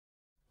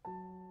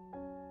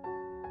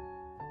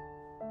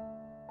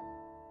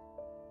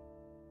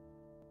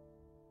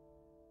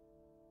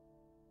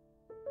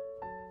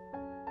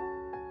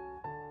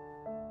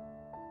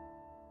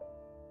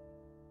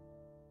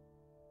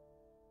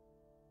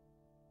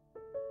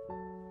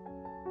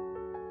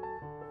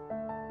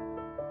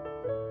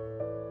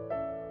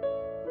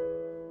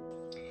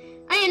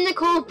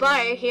Nicole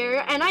Byer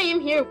here, and I am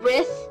here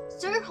with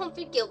Sir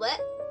Humphrey Gilbert.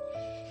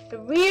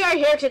 We are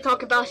here to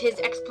talk about his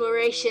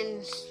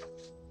explorations.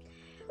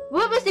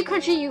 What was the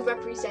country you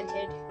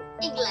represented?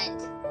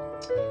 England.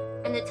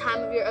 And the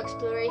time of your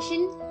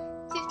exploration?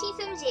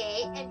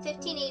 1578 and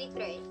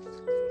 1583.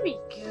 Very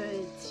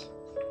good.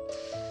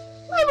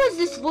 Why was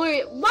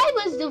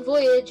the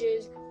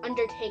voyages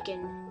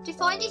undertaken? To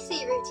find a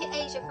sea route to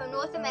Asia from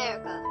North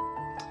America.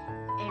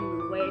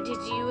 And where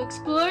did you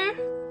explore?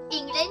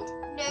 England,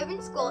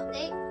 Northern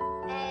Scotland,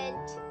 and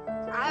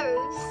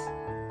Arrows.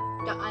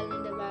 The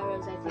island of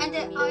Arrows, I think. And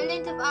the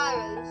island of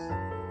Arrows.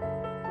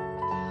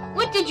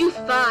 What did you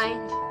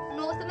find?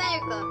 North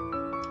America.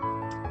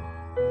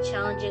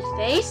 Challenges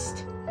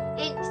faced?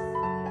 In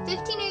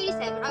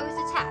 1587, I was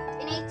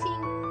attacked. In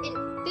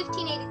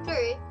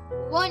 1583,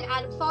 1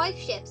 out of 5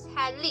 ships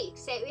had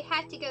leaks, so we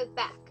had to go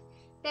back.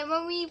 Then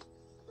when we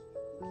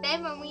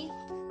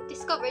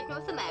discovered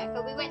North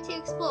America, we went to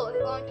explore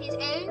on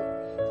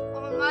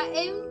my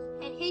own,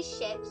 and his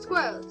ship,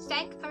 Squirrel,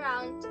 sank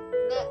around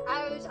the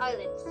Arrows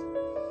Islands.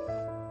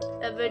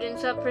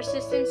 Evidence of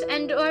persistence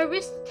and or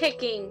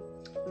risk-taking.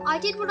 I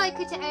did what I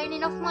could to earn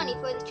enough money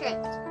for the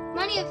trip.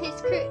 Many of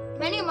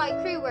my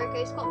crew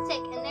workers got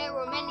sick, and there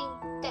were many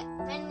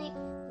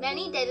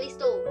deadly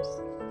storms.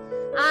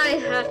 I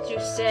have to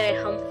say,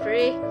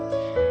 Humphrey,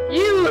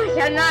 you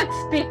cannot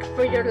speak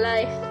for your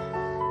life.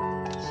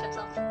 Shut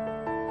up.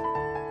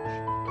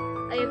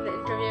 I am the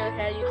interviewer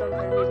here. You don't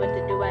tell me what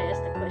to do. I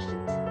ask the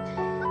questions.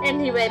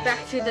 Anyway,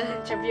 back to the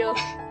interview.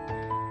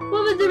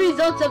 What was the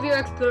results of your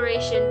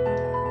exploration?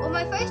 On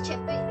my first trip,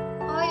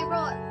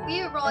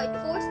 we arrived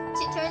forced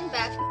to turn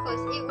back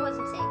because it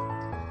wasn't safe.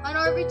 On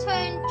our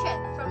return trip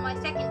from my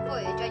second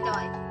voyage, I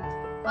died.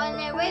 On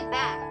their way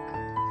back,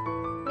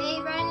 they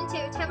ran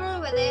into terrible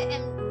weather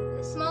and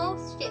the small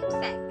ship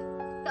sank.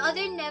 The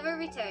other never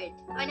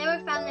returned. I never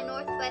found the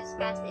Northwest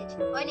Passage.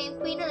 I named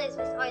Queen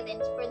Elizabeth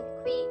Island for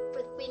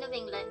the Queen of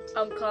England.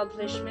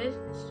 Accomplishments.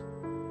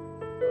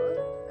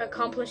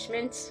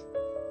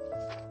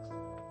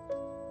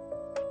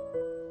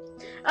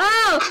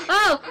 Oh!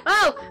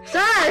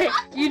 Sorry,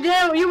 you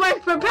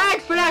weren't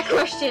prepared for that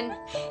question.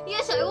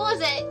 Yes, I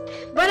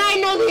wasn't. But I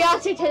know the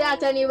answer to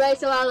that anyway,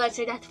 so I'll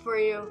answer that for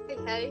you.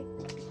 Okay.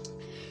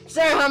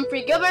 Sir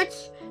Humphrey Gilbert,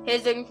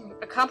 his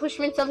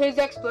accomplishments of his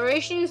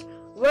explorations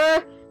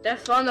were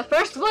that on the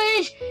first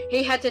voyage,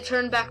 he had to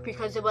turn back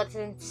because it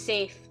wasn't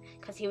safe,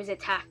 because he was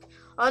attacked.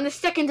 On the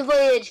second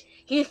voyage,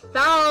 he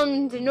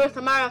found North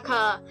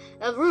America,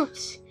 a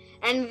route,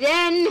 and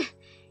then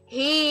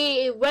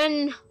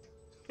when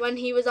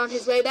he was on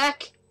his way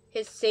back,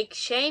 his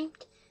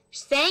ship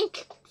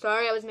sank.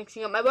 Sorry, I was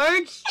mixing up my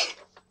words.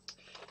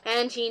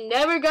 And he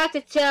never got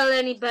to tell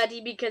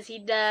anybody because he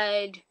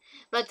died.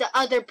 But the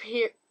other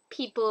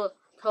people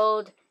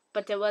told,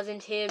 but it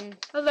wasn't him.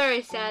 A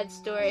very sad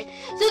story.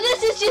 So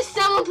this is just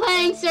someone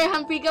playing Sir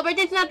Humphrey Gilbert.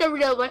 It's not the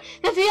real one.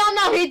 Because we all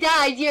know he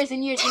died years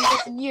and years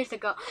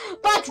ago.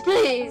 But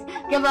please,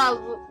 give a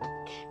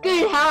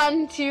good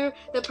hand to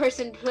the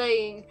person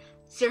playing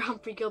Sir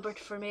Humphrey Gilbert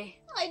for me.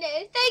 I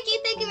know. Thank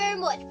you very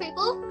much,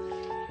 people.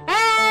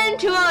 And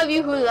to all of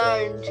you who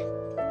learned.